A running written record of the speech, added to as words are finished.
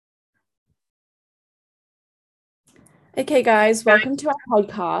Okay, guys, welcome to our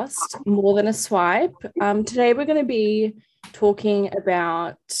podcast, More Than a Swipe. Today, we're going to be talking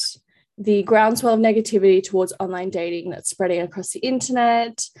about the groundswell of negativity towards online dating that's spreading across the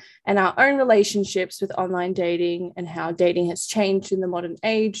internet and our own relationships with online dating and how dating has changed in the modern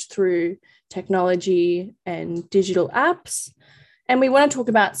age through technology and digital apps. And we want to talk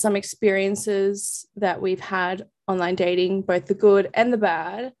about some experiences that we've had online dating, both the good and the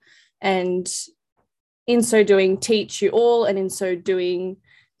bad, and in so doing, teach you all, and in so doing,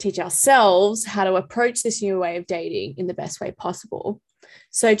 teach ourselves how to approach this new way of dating in the best way possible.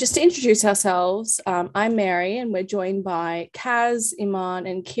 So, just to introduce ourselves, I'm Mary, and we're joined by Kaz, Iman,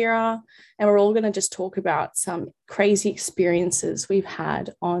 and Kira, and we're all going to just talk about some crazy experiences we've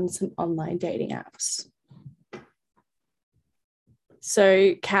had on some online dating apps.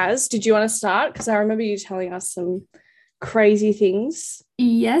 So, Kaz, did you want to start? Because I remember you telling us some crazy things.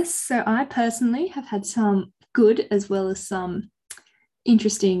 Yes, so I personally have had some good as well as some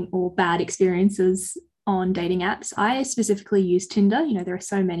interesting or bad experiences on dating apps. I specifically use Tinder. There are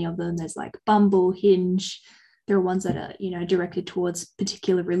so many of them. There's like Bumble, Hinge. There are ones that are, directed towards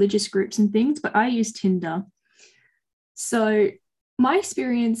particular religious groups and things, but I use Tinder. So my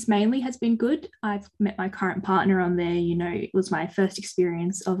experience mainly has been good. I've met my current partner on there. It was my first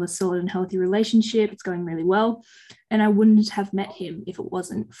experience of a solid and healthy relationship. It's going really well. And I wouldn't have met him if it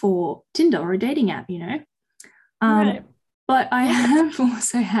wasn't for Tinder or a dating app. Right. But I have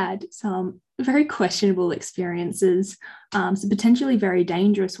also had some very questionable experiences, some potentially very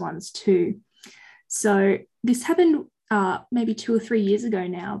dangerous ones too. So this happened maybe 2 or 3 years ago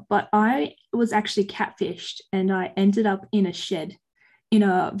now, but I was actually catfished and I ended up in a shed in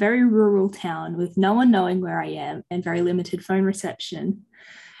a very rural town with no one knowing where I am and very limited phone reception.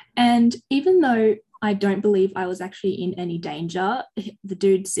 And even though I don't believe I was actually in any danger, the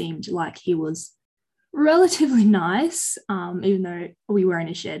dude seemed like he was relatively nice, even though we were in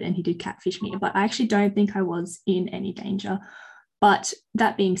a shed and he did catfish me. But I actually don't think I was in any danger. But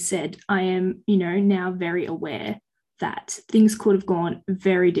that being said, I am, now very aware that things could have gone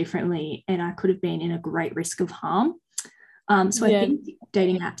very differently and I could have been in a great risk of harm. So I Yeah. think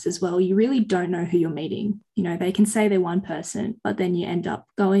dating apps as well, you really don't know who you're meeting. They can say they're one person, but then you end up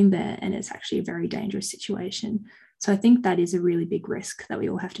going there and it's actually a very dangerous situation. So I think that is a really big risk that we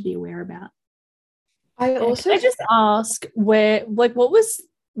all have to be aware about. I Yeah, also just ask what was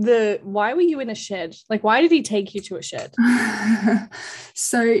why were you in a shed? Like, why did he take you to a shed?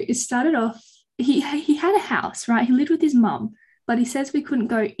 So it started off, he had a house, right? He lived with his mum, but he says we couldn't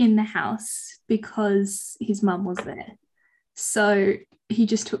go in the house because his mum was there. So he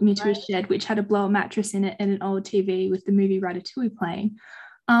just took me to a shed which had a blower mattress in it and an old TV with the movie Ratatouille playing.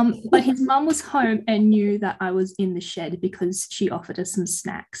 But his mum was home and knew that I was in the shed because she offered us some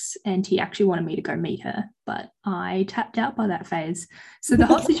snacks and he actually wanted me to go meet her. But I tapped out by that phase. So the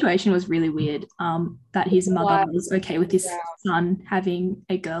whole situation was really weird, that his mother Wow. was okay with his son having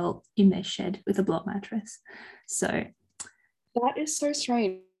a girl in their shed with a block mattress. So, That is so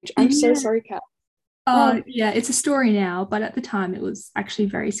strange. I'm so yeah. sorry, Kat. Um, Yeah, it's a story now, but at the time it was actually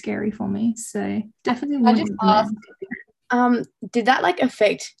very scary for me. So definitely I just wouldn't asked, recommend. did that like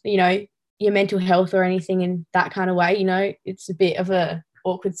affect, your mental health or anything in that kind of way? It's a bit of a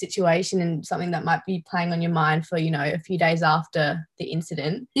awkward situation and something that might be playing on your mind for, a few days after the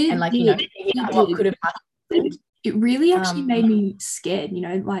incident and It like, did. thinking It about what did. could have happened. It really actually Um, made me scared,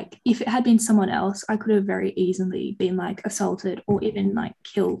 like if it had been someone else, I could have very easily been like assaulted or even like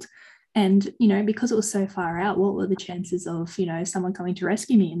killed. And, because it was so far out, what were the chances of, someone coming to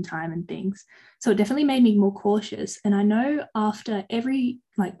rescue me in time and things? So it definitely made me more cautious. And I know after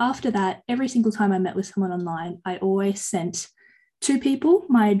that, every single time I met with someone online, I always sent two people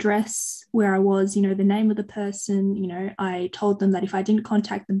my address, where I was, the name of the person. I told them that if I didn't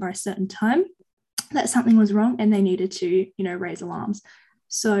contact them by a certain time, that something was wrong and they needed to, raise alarms.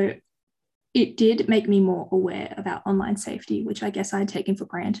 So it did make me more aware about online safety, which I guess I'd taken for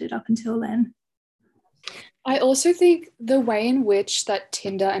granted up until then. I also think the way in which that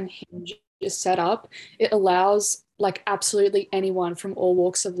Tinder and Hinge is set up, it allows like absolutely anyone from all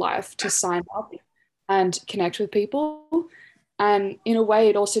walks of life to sign up and connect with people. And in a way,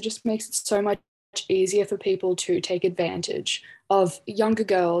 it also just makes it so much easier for people to take advantage of younger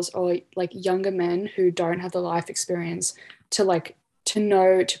girls or like younger men who don't have the life experience to like to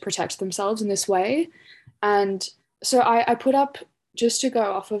know to protect themselves in this way. And so I put up, just to go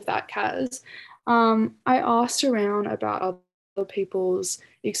off of that, Kaz, I asked around about other people's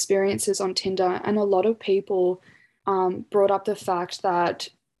experiences on Tinder, and a lot of people brought up the fact that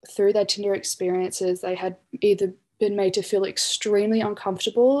through their Tinder experiences, they had either been made to feel extremely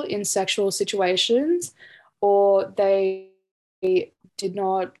uncomfortable in sexual situations, or the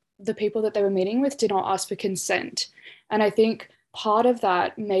people that they were meeting with did not ask for consent. And I think part of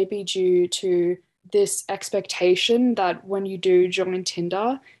that may be due to this expectation that when you do join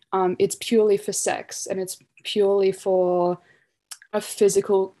Tinder, it's purely for sex and it's purely for a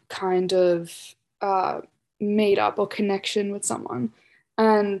physical kind of meet up or connection with someone.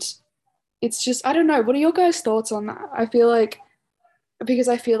 And it's just, I don't know, what are your guys' thoughts on that? I feel like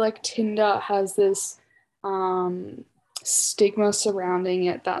Tinder has this stigma surrounding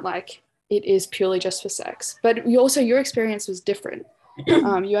it that like it is purely just for sex. But your experience was different.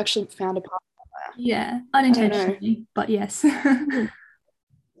 You actually found a partner. Yeah, unintentionally, but yes.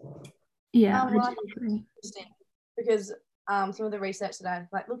 Yeah, Well, I do agree. interesting because some of the research that I've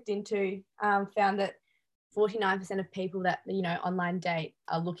like looked into found that 49% of people that online date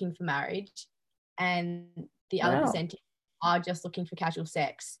are looking for marriage, and the other percentage are just looking for casual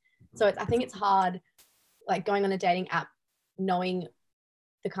sex. So I think it's hard, like going on a dating app, knowing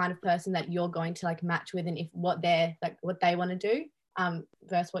the kind of person that you're going to like match with, and if what they want to do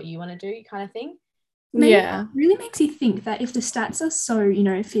versus what you want to do, kind of thing. Maybe it really makes you think that if the stats are so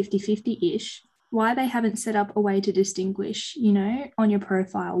 50-50-ish, why they haven't set up a way to distinguish on your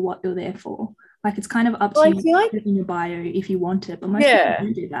profile what you're there for. Like it's kind of up to you in your bio if you want it, but most people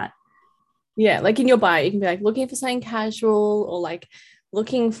don't do that. Yeah, like in your bio you can be like looking for something casual, or like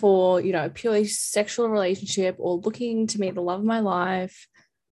looking for a purely sexual relationship, or looking to meet the love of my life.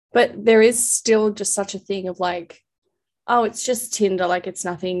 But there is still just such a thing of like, oh, it's just Tinder, like it's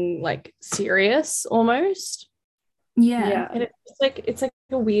nothing like serious almost. Yeah. And it's like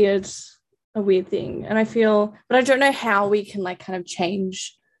a weird thing. And I feel, but I don't know how we can like kind of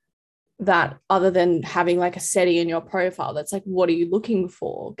change that other than having like a setting in your profile that's like, what are you looking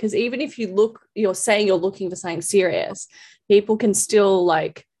for? Because even if you're saying you're looking for something serious, people can still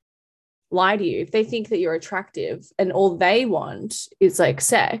like lie to you if they think that you're attractive and all they want is like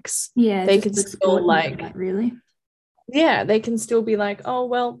sex. Yeah, they can still like that, really. Yeah, they can still be like, oh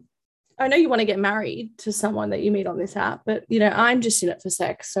well, I know you want to get married to someone that you meet on this app, but I'm just in it for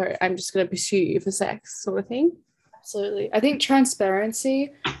sex, so I'm just going to pursue you for sex, sort of thing. Absolutely. I think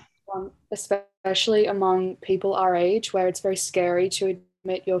transparency, especially among people our age, where it's very scary to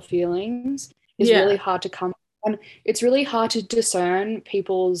admit your feelings, is really hard to come. And it's really hard to discern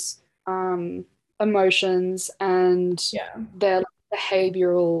people's emotions and their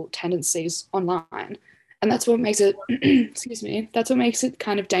behavioral tendencies online. And that's what makes it, excuse me, that's what makes it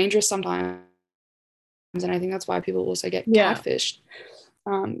kind of dangerous sometimes. And I think that's why people also get catfished,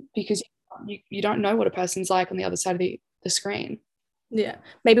 because you don't know what a person's like on the other side of the screen. Yeah.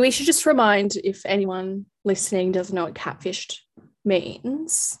 Maybe we should just remind, if anyone listening doesn't know what catfished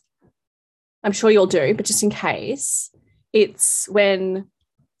means, I'm sure you'll do, but just in case, it's when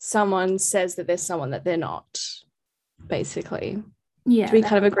someone says that there's someone that they're not, basically. Yeah. Do we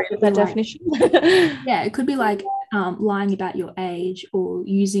kind of agree with that definition? Yeah, it could be like lying about your age, or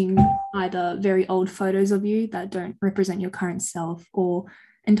using either very old photos of you that don't represent your current self, or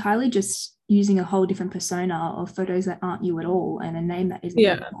entirely just using a whole different persona of photos that aren't you at all, and a name that isn't you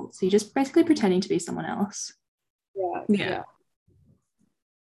at all. So you're just basically pretending to be someone else. Yeah.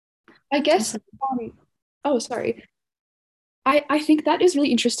 I guess sorry. I think that is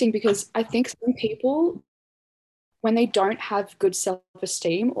really interesting, because I think some people, when they don't have good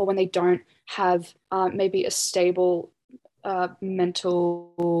self-esteem, or when they don't have maybe a stable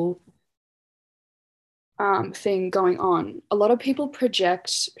mental thing going on, a lot of people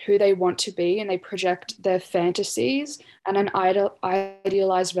project who they want to be, and they project their fantasies and an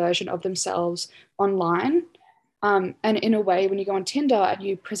idealized version of themselves online. And in a way, when you go on Tinder and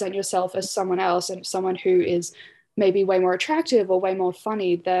you present yourself as someone else, and someone who is maybe way more attractive or way more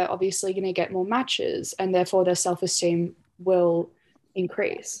funny, they're obviously going to get more matches, and therefore their self-esteem will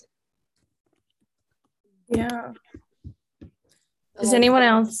increase. Yeah. Does anyone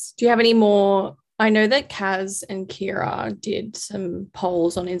else, do you have any more? I know that Kaz and Kira did some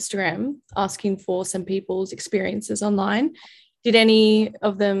polls on Instagram asking for some people's experiences online. Did any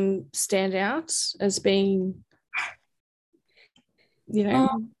of them stand out as being,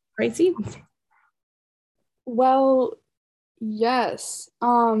 crazy? Well, yes.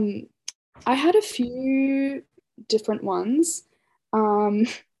 I had a few different ones. One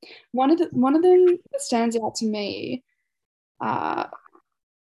of them that stands out to me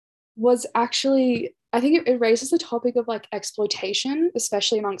was actually, I think it raises the topic of like exploitation,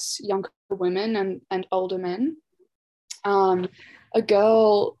 especially amongst younger women and older men. A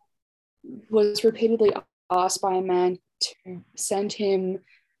girl was repeatedly asked by a man to send him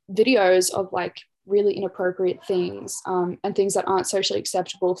videos of like really inappropriate things, and things that aren't socially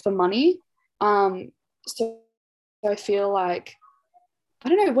acceptable, for money. So I feel like, I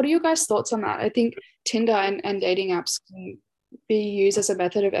don't know, what are your guys' thoughts on that? I think Tinder and dating apps can be used as a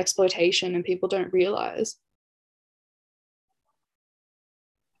method of exploitation and people don't realize.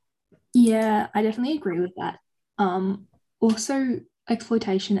 Yeah, I definitely agree with that. Also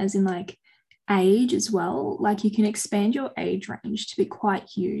exploitation as in like age as well. Like you can expand your age range to be quite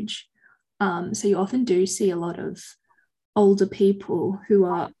huge. So you often do see a lot of older people who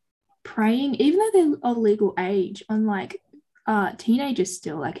are preying, even though they're of legal age, on like teenagers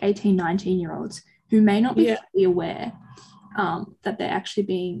still, like 18, 19-year-olds who may not be fully aware that they're actually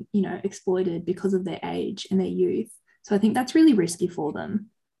being, exploited because of their age and their youth. So I think that's really risky for them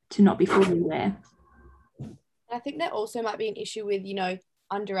to not be fully aware. I think that also might be an issue with,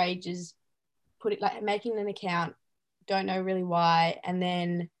 underages making an account, don't know really why, and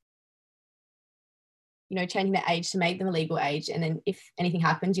then, changing their age to make them a legal age. And then if anything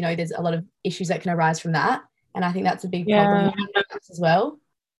happens, there's a lot of issues that can arise from that. And I think that's a big problem as well.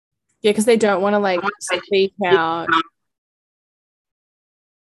 Yeah, because they don't want to like speak out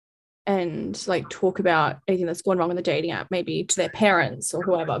and like talk about anything that's gone wrong with the dating app, maybe to their parents or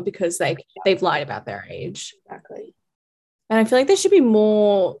whoever, because they've lied about their age. Exactly. And I feel like there should be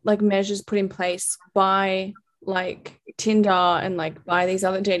more like measures put in place by like Tinder and like by these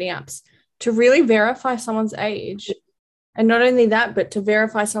other dating apps to really verify someone's age. And not only that, but to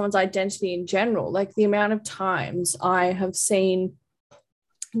verify someone's identity in general. Like the amount of times I have seen,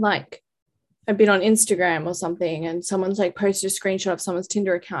 like, I've been on Instagram or something and someone's like posted a screenshot of someone's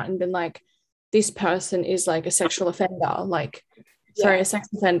Tinder account and been like, this person is like a sexual offender, like, a sex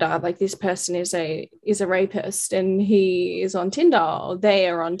offender, like this person is a rapist and he is on Tinder or they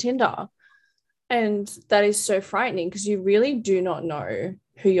are on Tinder. And that is so frightening because you really do not know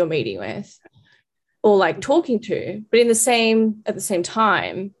who you're meeting with or like talking to. But at the same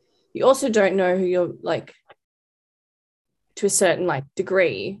time, you also don't know who you're like, to a certain like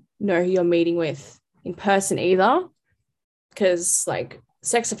degree, know who you're meeting with in person either. Because like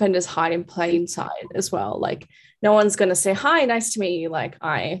sex offenders hide in plain sight as well. Like no one's going to say, hi, nice to meet you. Like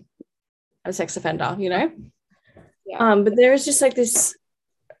I'm a sex offender, Yeah. But there is just like this,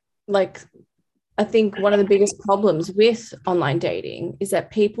 like, I think one of the biggest problems with online dating is that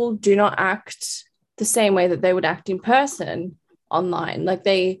people do not act the same way that they would act in person online. Like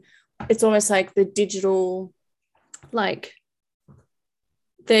it's almost like the digital, like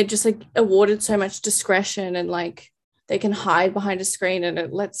they're just like awarded so much discretion and like they can hide behind a screen and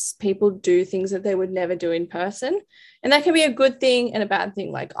it lets people do things that they would never do in person. And that can be a good thing and a bad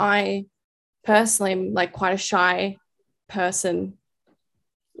thing. Like I personally am like quite a shy person.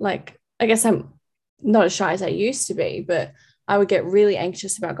 Like I guess I'm not as shy as I used to be, but I would get really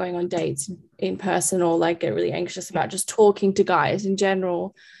anxious about going on dates in person or like get really anxious about just talking to guys in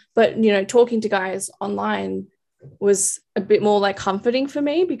general. But, talking to guys online was a bit more like comforting for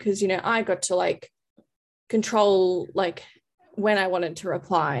me because, I got to like control like when I wanted to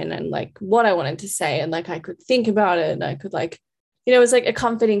reply and like what I wanted to say and like I could think about it and I could like, it was like a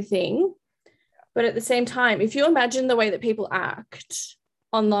comforting thing. But at the same time, if you imagine the way that people act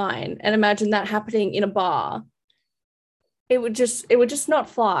online and imagine that happening in a bar, it would just not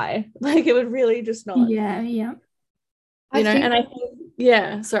fly. Like it would really just not. Yeah. And I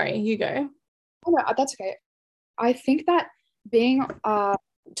think, sorry, you go. Oh, no, that's okay. I think that being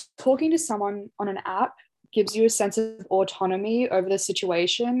talking to someone on an app gives you a sense of autonomy over the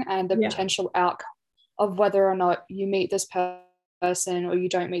situation and the potential outcome of whether or not you meet this person or you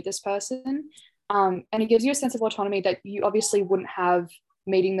don't meet this person. And it gives you a sense of autonomy that you obviously wouldn't have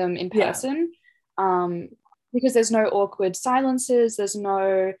meeting them in person, because there's no awkward silences.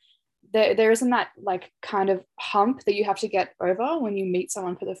 There isn't that like kind of hump that you have to get over when you meet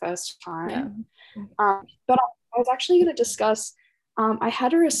someone for the first time. But I was actually going to discuss, I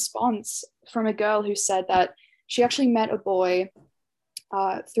had a response from a girl who said that she actually met a boy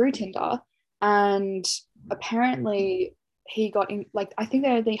through Tinder, and apparently he got in, like, I think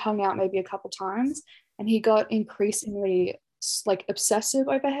they hung out maybe a couple times, and he got increasingly like obsessive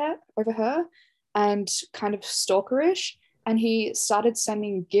over her and kind of stalkerish, and he started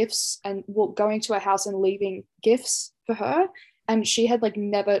sending gifts and going to her house and leaving gifts for her, and she had like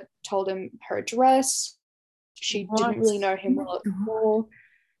never told him her address. She didn't really know him well at all.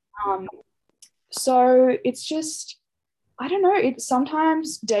 So it's just, I don't know,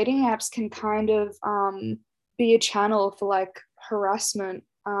 sometimes dating apps can kind of be a channel for like harassment.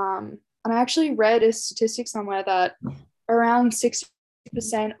 And I actually read a statistic somewhere that around 60%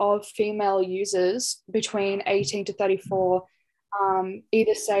 of female users between 18 to 34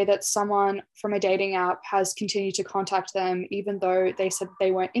 either say that someone from a dating app has continued to contact them even though they said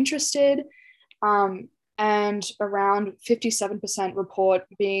they weren't interested. And around 57% report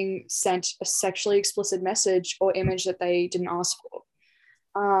being sent a sexually explicit message or image that they didn't ask for.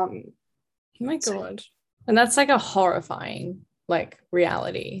 Oh my God. And that's like a horrifying like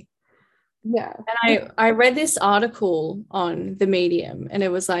reality. Yeah. And I read this article on the Medium, and it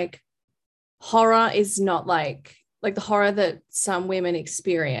was like, horror is not like the horror that some women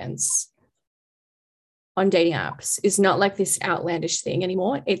experience on dating apps is not like this outlandish thing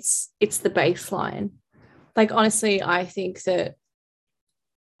anymore. It's the baseline. Like, honestly, I think that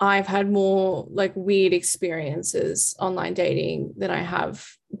I've had more like weird experiences online dating than I have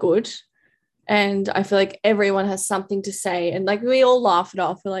good. And I feel like everyone has something to say. And like, we all laugh it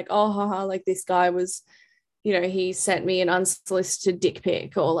off. We're like, oh, haha, like this guy was, you know, he sent me an unsolicited dick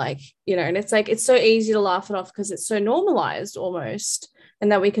pic, or like, you know, and it's like, it's so easy to laugh it off because it's so normalized almost.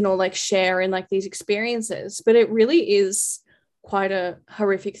 And that we can all like share in like these experiences. But it really is quite a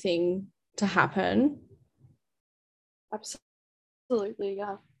horrific thing to happen. Absolutely,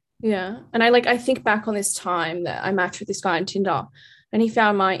 yeah. Yeah. And I think back on this time that I matched with this guy on Tinder, and he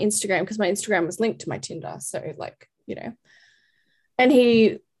found my Instagram because my Instagram was linked to my Tinder. So like, you know,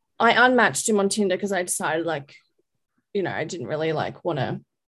 and I unmatched him on Tinder because I decided like, you know, I didn't really like want to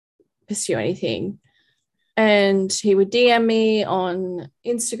pursue anything. And he would DM me on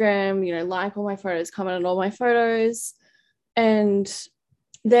Instagram, you know, like all my photos, comment on all my photos. And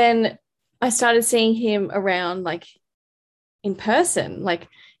then I started seeing him around like in person, like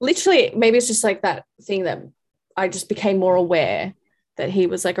literally, maybe it's just like that thing that I just became more aware that he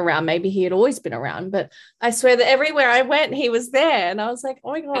was like around. Maybe he had always been around, but I swear that everywhere I went, he was there. And I was like,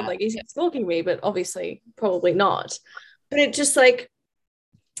 oh my God, like he's stalking me, but obviously probably not. But it just like,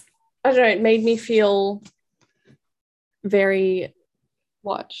 I don't know, it made me feel very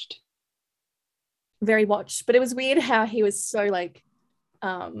watched. But it was weird how he was so like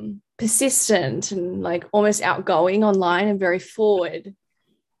persistent and like almost outgoing online and very forward,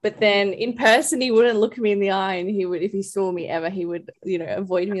 but then in person he wouldn't look me in the eye, and he would, if he saw me ever, he would, you know,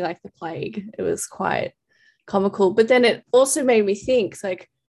 avoid me like the plague. It was quite comical. But then it also made me think, like,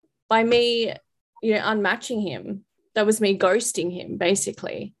 by me, you know, unmatching him, that was me ghosting him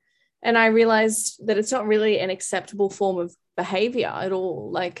basically. And I realized that it's not really an acceptable form of behavior at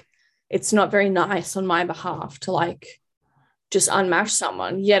all. Like, it's not very nice on my behalf to like just unmatch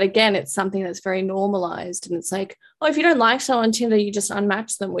someone. Yet again, it's something that's very normalized. And it's like, oh, if you don't like someone on Tinder, you just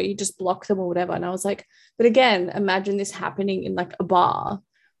unmatch them, or you just block them or whatever. And I was like, but again, imagine this happening in like a bar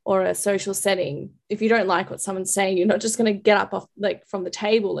or a social setting. If you don't like what someone's saying, you're not just going to get up off like from the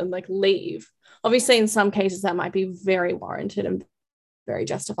table and like leave. Obviously, in some cases that might be very warranted and very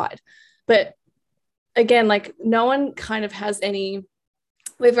justified. But again, like no one kind of has any,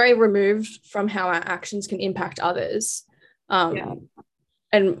 we're very removed from how our actions can impact others. And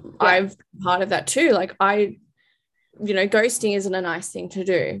I've been part of that too. Like you know, ghosting isn't a nice thing to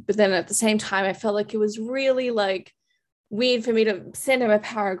do. But then at the same time, I felt like it was really like weird for me to send him a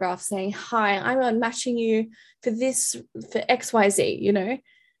paragraph saying, hi, I'm unmatching you for XYZ, you know?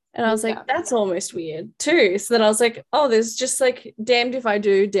 And I was like, that's almost weird too. So then I was like, oh, there's just like damned if I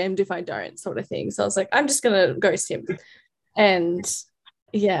do, damned if I don't sort of thing. So I was like, I'm just going to ghost him. And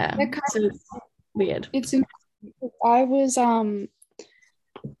yeah, so it's weird. It's I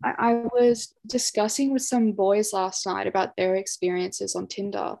was discussing with some boys last night about their experiences on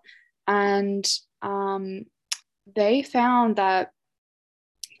Tinder, and they found that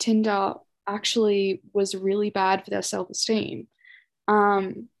Tinder actually was really bad for their self-esteem.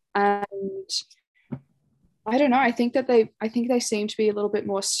 And I don't know, I think they seem to be a little bit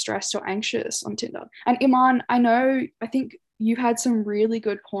more stressed or anxious on Tinder. And Iman, I think you had some really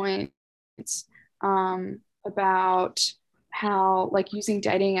good points about how like using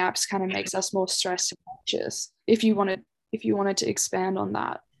dating apps kind of makes us more stressed and anxious. If you wanted to expand on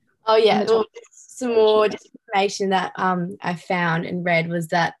that. Oh yeah, well, some more information that I found and read was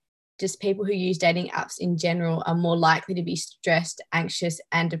that just people who use dating apps in general are more likely to be stressed, anxious,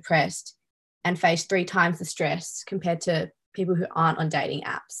 and depressed, and face 3 times the stress compared to people who aren't on dating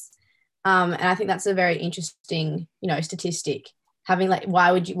apps. And I think that's a very interesting, you know, statistic. Having like,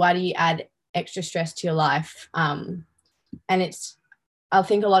 why do you add extra stress to your life? And I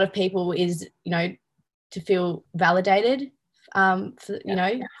think a lot of people is, you know, to feel validated, you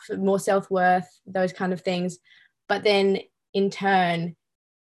know, for more self-worth, those kind of things. But then in turn,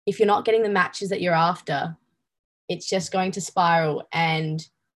 if you're not getting the matches that you're after, it's just going to spiral, and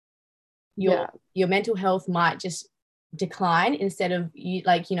your mental health might just decline instead of you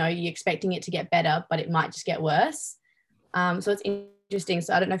expecting it to get better, but it might just get worse. So it's interesting.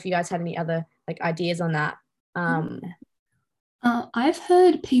 So I don't know if you guys had any other like ideas on that. I've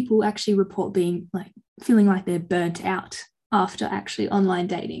heard people actually report being like feeling like they're burnt out after actually online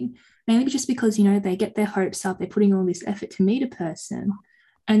dating, mainly just because, they get their hopes up, they're putting all this effort to meet a person,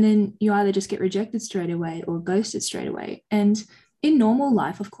 and then you either just get rejected straight away or ghosted straight away. And in normal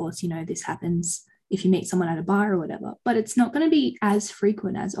life, of course, this happens if you meet someone at a bar or whatever, but it's not going to be as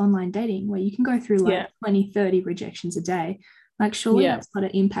frequent as online dating where you can go through like 20, 30 rejections a day. Like, surely that's got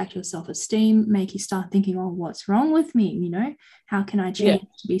to impact your self-esteem, make you start thinking, oh, what's wrong with me? How can I change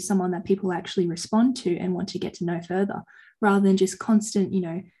to be someone that people actually respond to and want to get to know further, rather than just constant,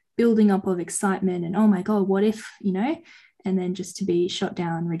 building up of excitement and, oh my God, what if, and then just to be shot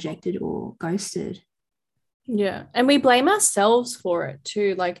down, rejected, or ghosted. Yeah. And we blame ourselves for it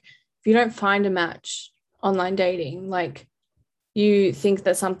too. Like, if you don't find a match online dating, like, you think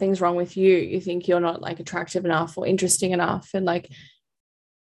that something's wrong with you. You think you're not like attractive enough or interesting enough. And like,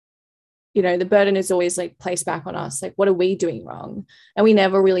 the burden is always like placed back on us. Like, what are we doing wrong? And we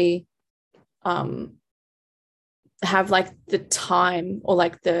never really have like the time or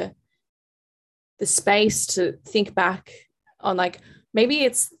like the space to think back on, like, maybe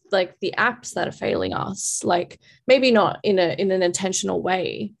it's like the apps that are failing us, like maybe not in an intentional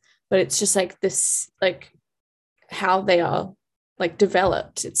way, but it's just like this, like how they are like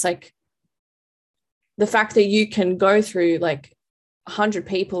developed. It's like the fact that you can go through like 100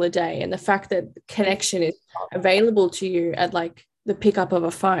 people a day, and the fact that connection is available to you at like the pickup of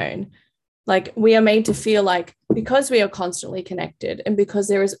a phone. Like, we are made to feel like, because we are constantly connected and because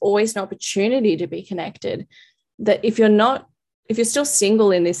there is always an opportunity to be connected, that if you're still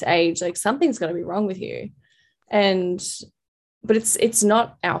single in this age, like something's going to be wrong with you. But it's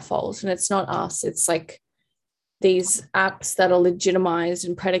not our fault, and it's not us. It's like these apps that are legitimized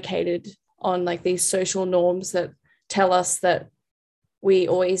and predicated on like these social norms that tell us that we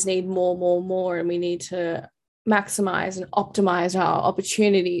always need more, and we need to maximize and optimize our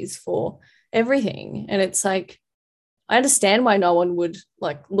opportunities for everything. And it's like, I understand why no one would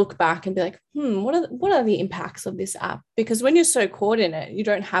like look back and be like, what are the impacts of this app? Because when you're so caught in it, you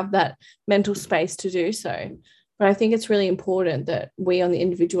don't have that mental space to do so. But I think it's really important that we on the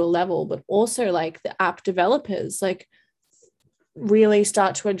individual level, but also like the app developers, like really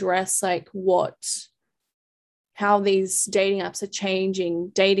start to address like how these dating apps are changing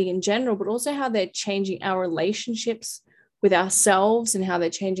dating in general, but also how they're changing our relationships with ourselves and how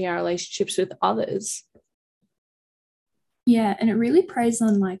they're changing our relationships with others. Yeah, and it really preys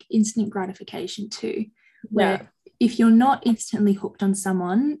on like instant gratification too, where if you're not instantly hooked on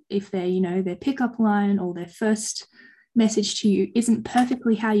someone, if they're, their pickup line or their first message to you isn't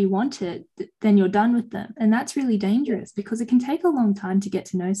perfectly how you want it, then you're done with them. And that's really dangerous because it can take a long time to get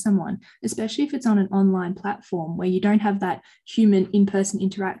to know someone, especially if it's on an online platform where you don't have that human in-person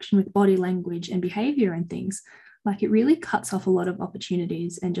interaction with body language and behavior and things. Like, it really cuts off a lot of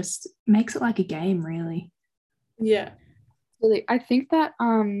opportunities and just makes it like a game, really. Yeah. Really, I think that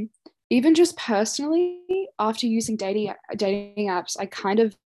even just personally, after using dating apps, I kind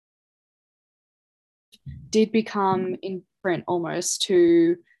of did become indifferent almost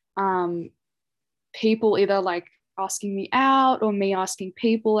to people either like asking me out or me asking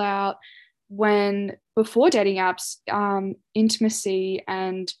people out. When before dating apps, intimacy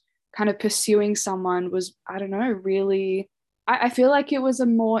and kind of pursuing someone was, I don't know, really, I feel like it was a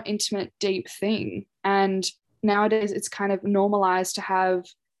more intimate, deep thing. And nowadays it's kind of normalized to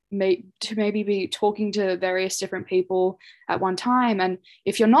maybe be talking to various different people at one time. And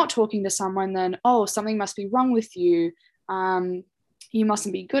if you're not talking to someone, then, oh, something must be wrong with you. You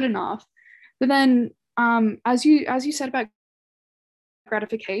mustn't be good enough. But then as you said about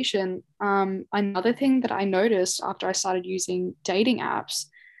gratification, another thing that I noticed after I started using dating apps,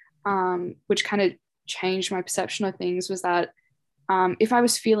 which kind of changed my perception of things, was that if I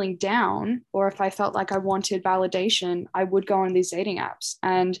was feeling down or if I felt like I wanted validation, I would go on these dating apps.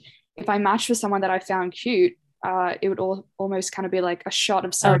 And if I matched with someone that I found cute, it would almost kind of be like a shot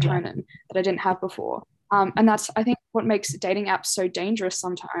of serotonin that I didn't have before. And that's, I think, what makes dating apps so dangerous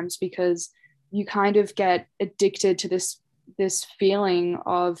sometimes, because you kind of get addicted to this feeling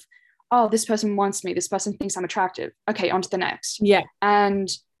of, oh, this person wants me, this person thinks I'm attractive. Okay, on to the next. Yeah. And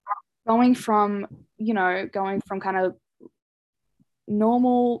going from kind of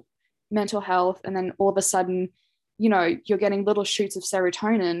normal mental health, and then all of a sudden, you're getting little shoots of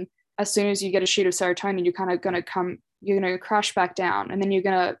serotonin. As soon as you get a shoot of serotonin, you're kind of going to crash back down, and then you're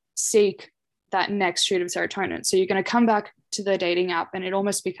going to seek that next shoot of serotonin. So you're going to come back to the dating app, and it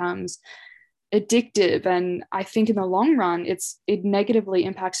almost becomes addictive. And I think in the long run, it negatively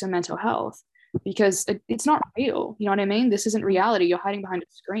impacts your mental health, because it's not real. You know what I mean? This isn't reality. You're hiding behind a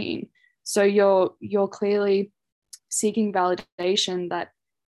screen. So you're clearly seeking validation that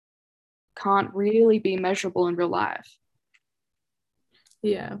can't really be measurable in real life.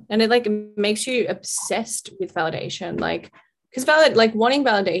 Yeah. And it like makes you obsessed with validation. Like, because wanting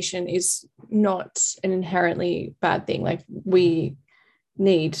validation is not an inherently bad thing. Like, we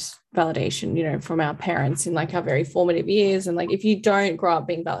need validation, you know, from our parents in like our very formative years. And like, if you don't grow up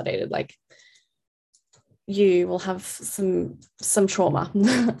being validated, like, you will have some trauma.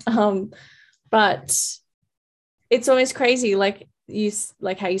 But it's always crazy, like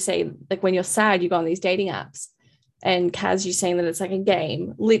how you say, like, when you're sad, you go on these dating apps, and Kaz, you saying that it's like a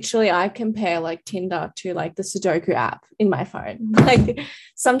game. Literally, I compare like Tinder to like the Sudoku app in my phone. Like,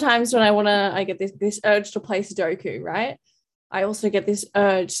 sometimes when I get this urge to play Sudoku, right? I also get this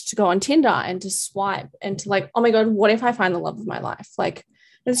urge to go on Tinder and to swipe and to like, oh my God, what if I find the love of my life? Like,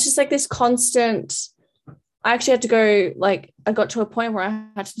 it's just like this constant. I actually had to go, like, I got to a point where I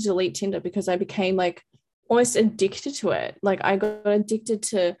had to delete Tinder because I became like almost addicted to it. Like, I got addicted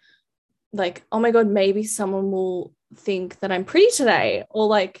to like, oh my God, maybe someone will think that I'm pretty today. Or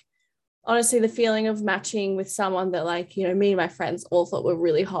like, honestly, the feeling of matching with someone that, like, you know, me and my friends all thought were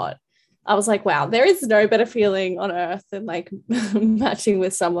really hot. I was like, wow, there is no better feeling on earth than like matching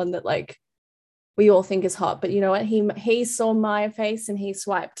with someone that like we all think is hot. But you know what? He saw my face and he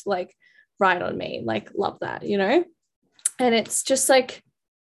swiped like right on me. Like, love that, you know? And it's just like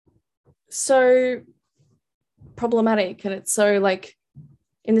so problematic. And it's so like,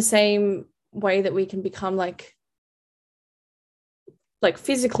 in the same way that we can become like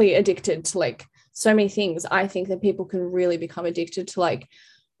physically addicted to like so many things, I think that people can really become addicted to like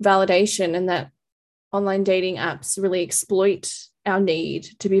validation, and that online dating apps really exploit our need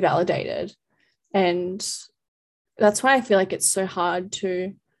to be validated. And that's why I feel like it's so hard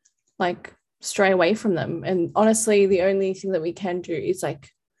to like stray away from them. And honestly, the only thing that we can do is like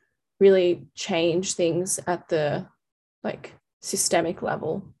really change things at the like systemic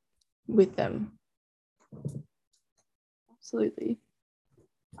level with them. Absolutely.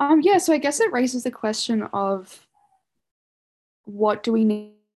 So I guess it raises the question of what do we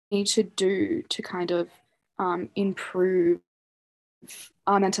need to do to kind of improve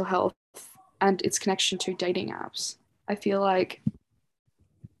our mental health and its connection to dating apps. I feel like,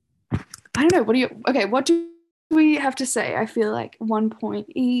 I don't know, what do we have to say? I feel like 1 point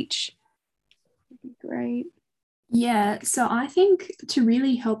each would be great. Yeah, so I think to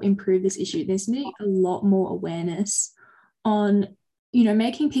really help improve this issue, there's need a lot more awareness on, you know,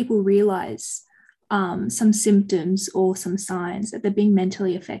 making people realize some symptoms or some signs that they're being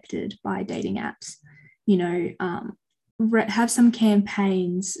mentally affected by dating apps. You know, have some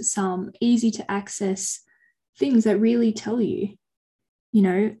campaigns, some easy to access things that really tell you, you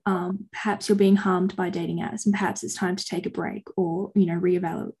know, perhaps you're being harmed by dating apps and perhaps it's time to take a break or, you know,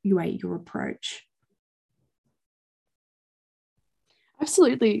 reevaluate your approach.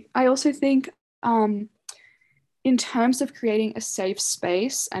 Absolutely. I also think in terms of creating a safe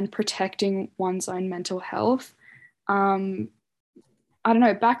space and protecting one's own mental health, I don't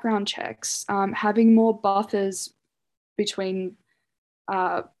know, background checks, having more buffers between,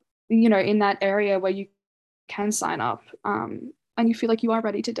 you know, in that area where you can sign up and you feel like you are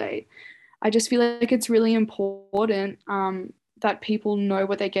ready to date. I just feel like it's really important that people know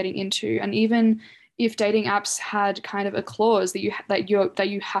what they're getting into. And even if dating apps had kind of a clause that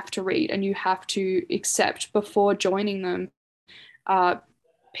you have to read and you have to accept before joining them,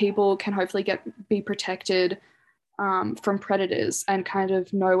 people can hopefully be protected from predators and kind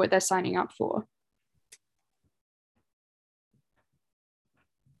of know what they're signing up for.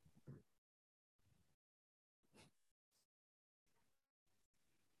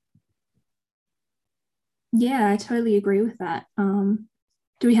 Yeah, I totally agree with that.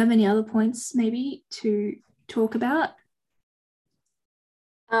 Do we have any other points maybe to talk about?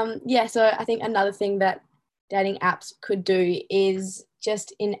 Yeah, so I think another thing that dating apps could do is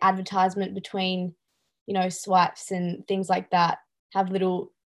just in advertisement between, you know, swipes and things like that, have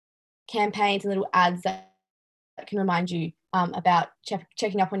little campaigns and little ads that can remind you about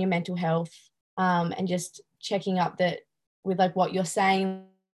checking up on your mental health and just checking up that with like what you're saying,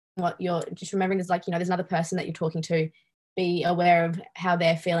 what you're just remembering is like, you know, there's another person that you're talking to, be aware of how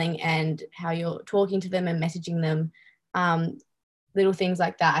they're feeling and how you're talking to them and messaging them. Little things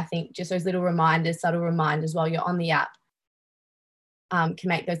like that. I think just those little reminders, subtle reminders while you're on the app can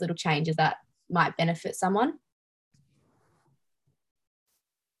make those little changes that might benefit someone.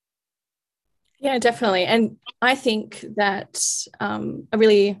 Yeah, definitely. And I think that a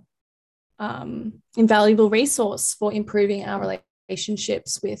really invaluable resource for improving our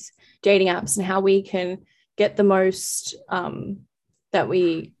relationships with dating apps and how we can get the most that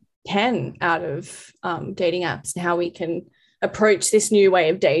we can out of dating apps and how we can approach this new way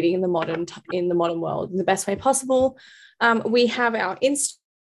of dating in the modern world in the best way possible. We have our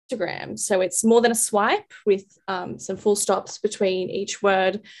Instagram, so it's More Than a Swipe with some full stops between each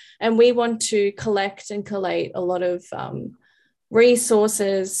word, and we want to collect and collate a lot of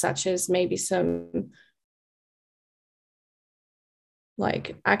resources, such as maybe some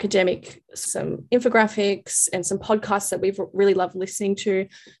like academic, some infographics and some podcasts that we've really loved listening to,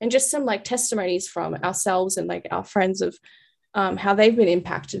 and just some like testimonies from ourselves and like our friends of how they've been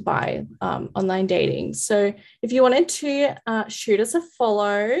impacted by online dating. So if you wanted to shoot us a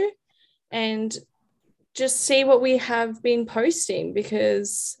follow and just see what we have been posting,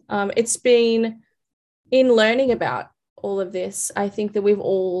 because it's been, in learning about all of this, I think that we've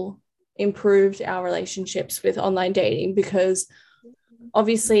all improved our relationships with online dating, because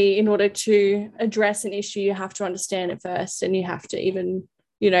obviously in order to address an issue, you have to understand it first, and you have to even,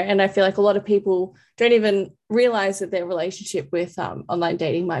 and I feel like a lot of people don't even realize that their relationship with online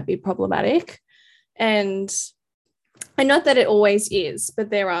dating might be problematic. And not that it always is,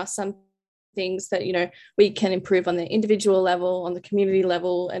 but there are some things that, we can improve on the individual level, on the community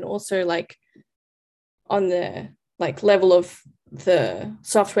level, and also like on the like level of the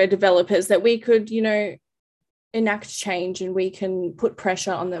software developers, that we could, enact change, and we can put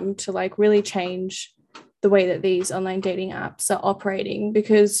pressure on them to like really change the way that these online dating apps are operating,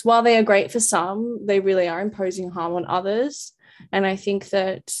 because while they are great for some, they really are imposing harm on others. And I think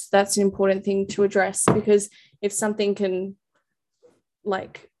that that's an important thing to address, because if something can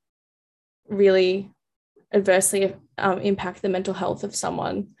like really adversely impact the mental health of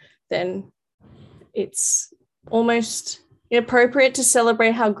someone, then it's almost inappropriate to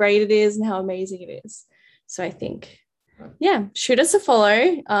celebrate how great it is and how amazing it is. So I think, shoot us a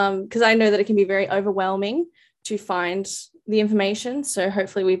follow, because I know that it can be very overwhelming to find the information. So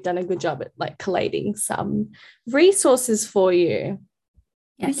hopefully we've done a good job at like collating some resources for you.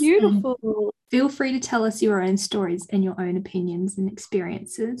 Yes. Beautiful. Feel free to tell us your own stories and your own opinions and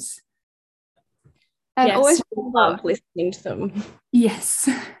experiences. And always love listening to them. Yes.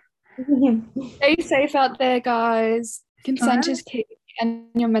 Stay safe out there, guys. Consent is key, and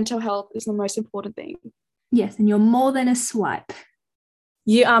your mental health is the most important thing. Yes, and you're more than a swipe.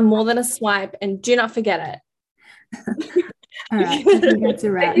 You are more than a swipe, and do not forget it. All right, I think that's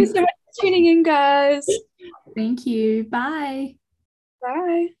a wrap. Thank you so much for tuning in, guys. Thank you. Bye.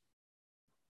 Bye.